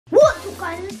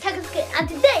guys, it's Tekkerz Kid, and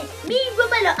today, me,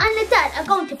 Ronaldo, and the dad are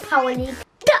going to Power League.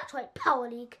 That's right, Power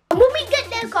League. And when we get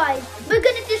there, guys, we're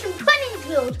going to do some training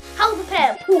drills, how to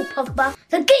play Like Pogba.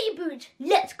 So get your boots,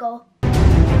 let's go.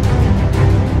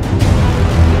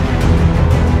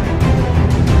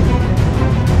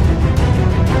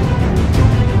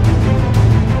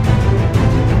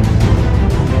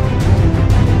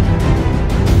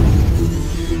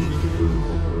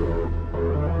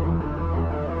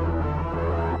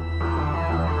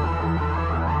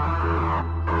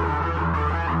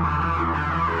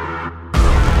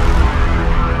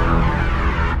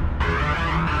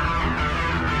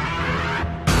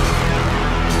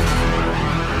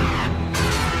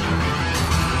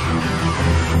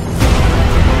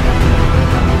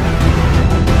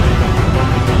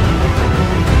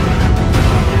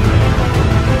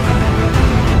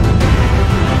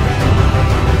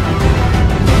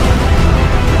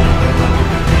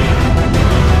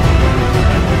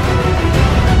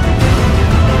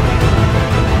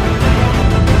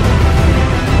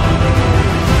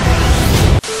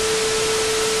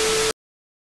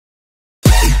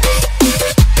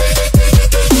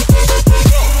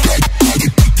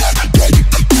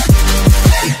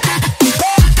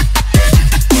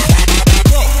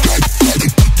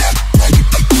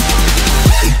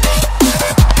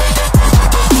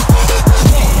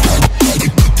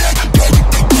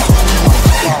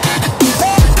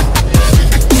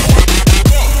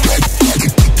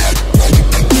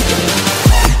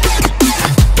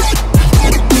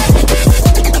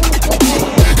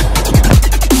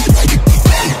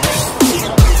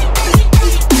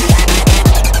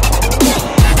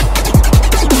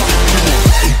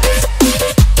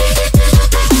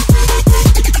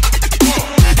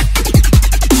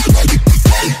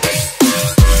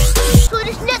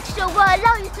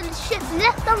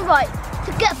 Left and right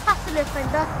to get past the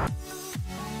defender.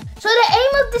 So the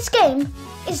aim of this game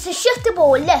is to shift the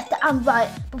ball left and right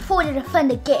before the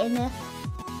defender get in there.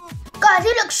 Guys,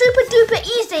 it looks super duper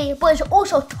easy, but it's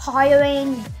also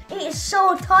tiring. It is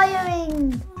so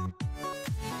tiring.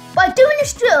 By doing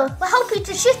this drill will help you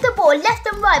to shift the ball left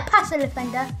and right past the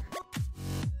defender.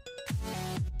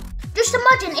 Just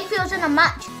imagine if it was in a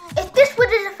match. If this were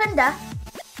the defender,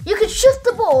 you could shift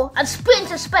the ball and sprint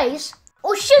into space,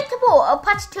 or shift the ball or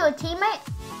pass it to a teammate.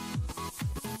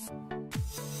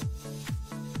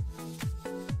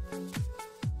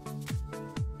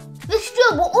 This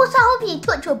drill will also help you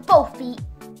touch with both feet.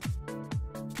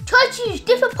 Try to use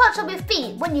different parts of your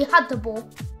feet when you have the ball.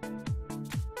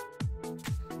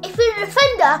 If you're a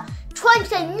defender, try and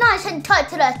stay nice and tight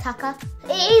to the attacker.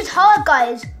 It is hard,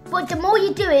 guys, but the more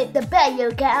you do it, the better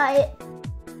you'll get at it.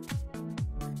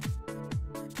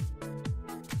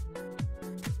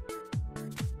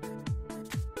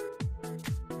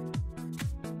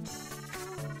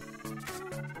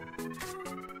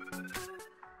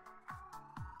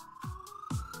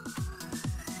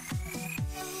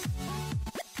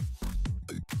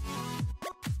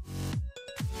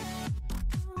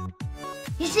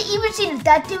 You should even see the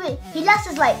dad do it. He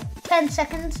lasts like 10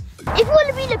 seconds. If you want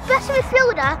to be the best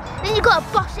midfielder, then you got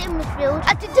to box it in midfield.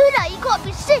 And to do that, you got to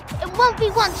be sick in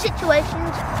 1v1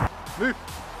 situations. Move.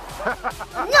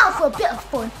 Now for a bit of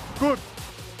fun. Good.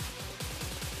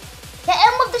 The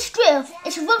aim of this drill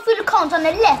is to run through the cones on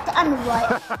the left and the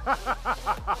right.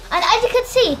 And as you can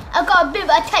see, I've got a bit of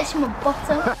attached to my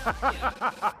bottom.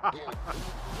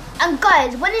 And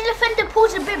guys, when the defender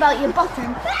pulls a bib out your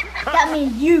bottom, that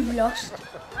means you've lost.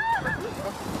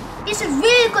 This is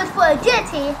really good for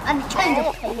agility and change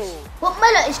of pace. But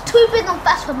Miller is too big and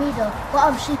fast for me though, but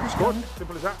I'm super strong. Good.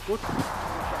 Simple as that. Good.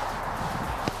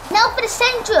 Now for the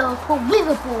same drill, but with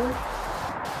a ball.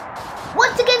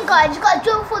 Once again, guys, you got to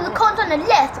drill for the cones on the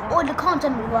left or the cones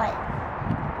on the right.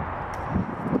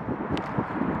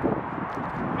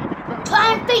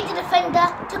 Try and fake the defender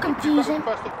to confuse him.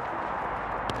 Good.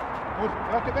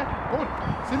 Like it there. Good.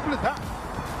 Simple as that.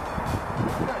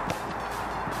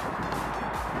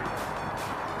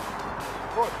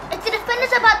 Good. If the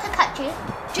defender's about to catch you,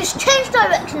 just change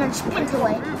direction and sprint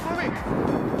away.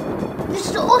 This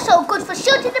is also good for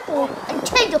shooting the ball and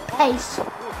change of pace. Good.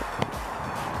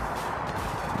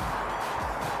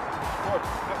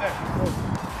 Like there. Good.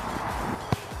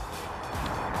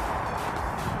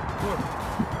 Good.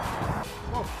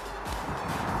 Good.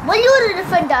 When you're the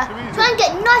defender, try and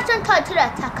get nice and tight to the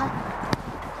attacker.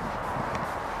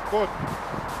 Good.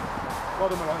 Well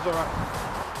done, Milan. It's all right.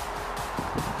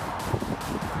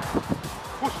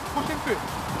 Push into it.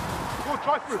 Go,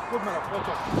 try through. Good, Milan. Well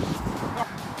done.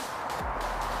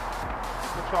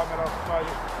 Good try, Milan. Try it.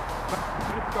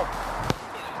 Go.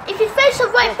 If you face a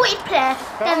right-footed player,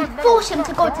 then force him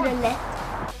to go to the left.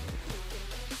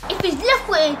 left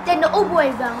footed, then the other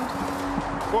way round.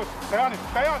 Good. Stay on it.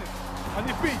 Stay on it. On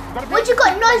your feet. Once you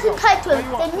got nice and tight to him,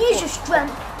 then use your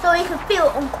strength so he can feel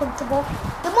uncomfortable.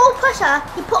 The more pressure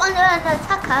you put on an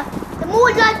attacker, the more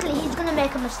likely he's going to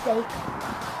make a mistake.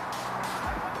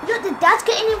 Look, the dad's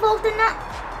getting involved in that.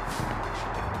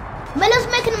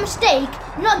 Melo's making a mistake,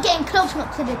 not getting close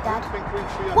enough to the dad.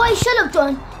 What he should have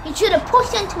done, he should have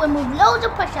pushed into him with loads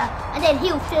of pressure and then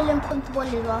he'll feel uncomfortable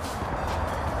as well.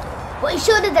 But he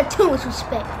should have done too much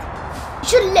respect. He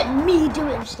should have let me do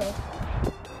it instead.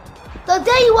 So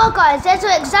there you are guys, there's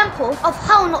an example of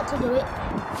how not to do it.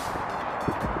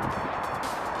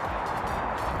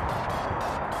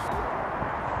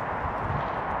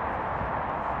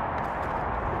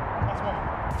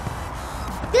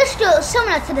 This drill is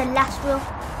similar to the last drill,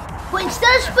 but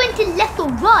instead of sprinting left or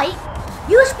right,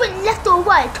 you sprint left or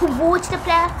right towards the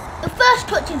player. The first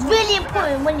touch is really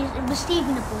important when you're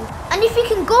receiving the ball, and if you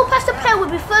can go past the player with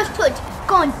your first touch,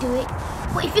 go and do it.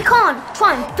 But if you can't,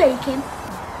 try and fake him.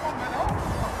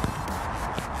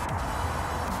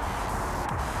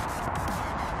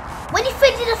 When you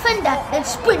fake the defender, then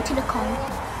sprint to the cone.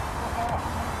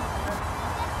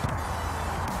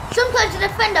 Sometimes the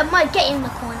defender might get in the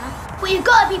corner, but you've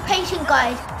got to be patient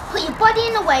guys. Put your body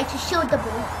in the way to shield the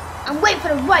ball and wait for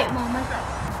the right moment.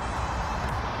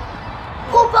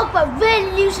 Paul Pogba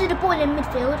really loses the ball in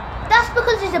midfield. That's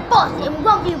because he's a boss in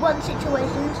 1v1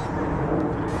 situations.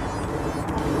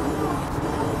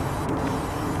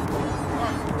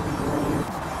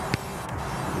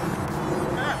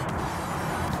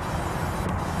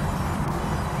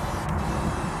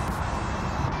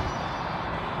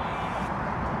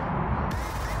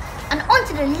 And on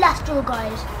to the last drill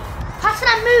guys. Passing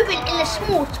and moving in a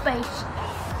small space.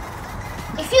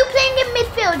 If you're playing in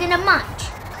midfield in a match,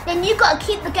 then you've got to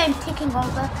keep the game ticking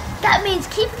over. That means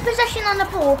keeping possession on the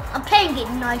ball and playing it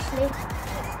nicely.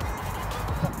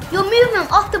 Your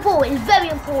movement off the ball is very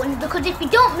important because if you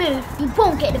don't move, you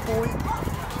won't get the ball.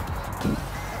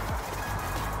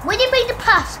 When you make the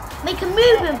pass, make a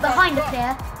movement behind the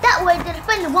player. That way the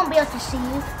defender won't be able to see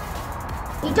you.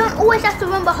 You don't always have to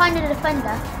run behind the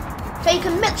defender, so you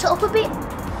can mix it up a bit.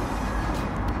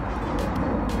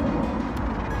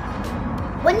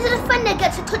 When the defender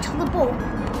gets a touch of the ball,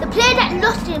 the player that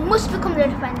lost it must become the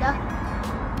defender.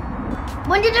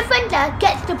 When the defender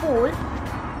gets the ball,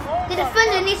 the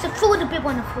defender needs to throw the ball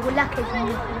on the floor like it's in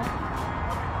the floor.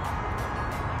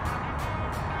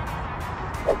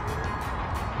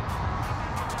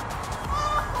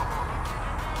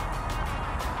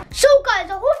 So guys,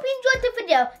 I hope you enjoyed the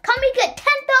video. Can we get 10,000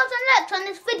 likes on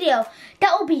this video?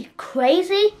 That will be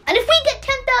crazy. And if we get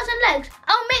 10,000 likes,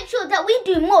 I'll make sure that we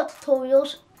do more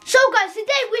tutorials. So guys,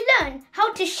 today we learned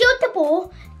how to shield the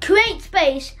ball, create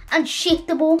space and shift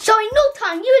the ball. So in no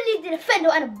time, you will leave the defender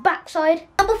on the backside.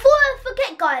 And before I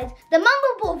forget guys, the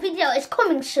Mamba Ball video is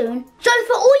coming soon. So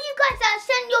for all you guys that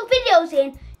send your videos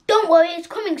in, don't worry, it's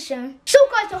coming soon. So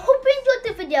guys, I hope you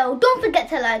enjoyed the video. Don't forget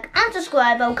to like and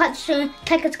subscribe. I'll catch you soon.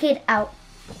 Tekkerz Kid out.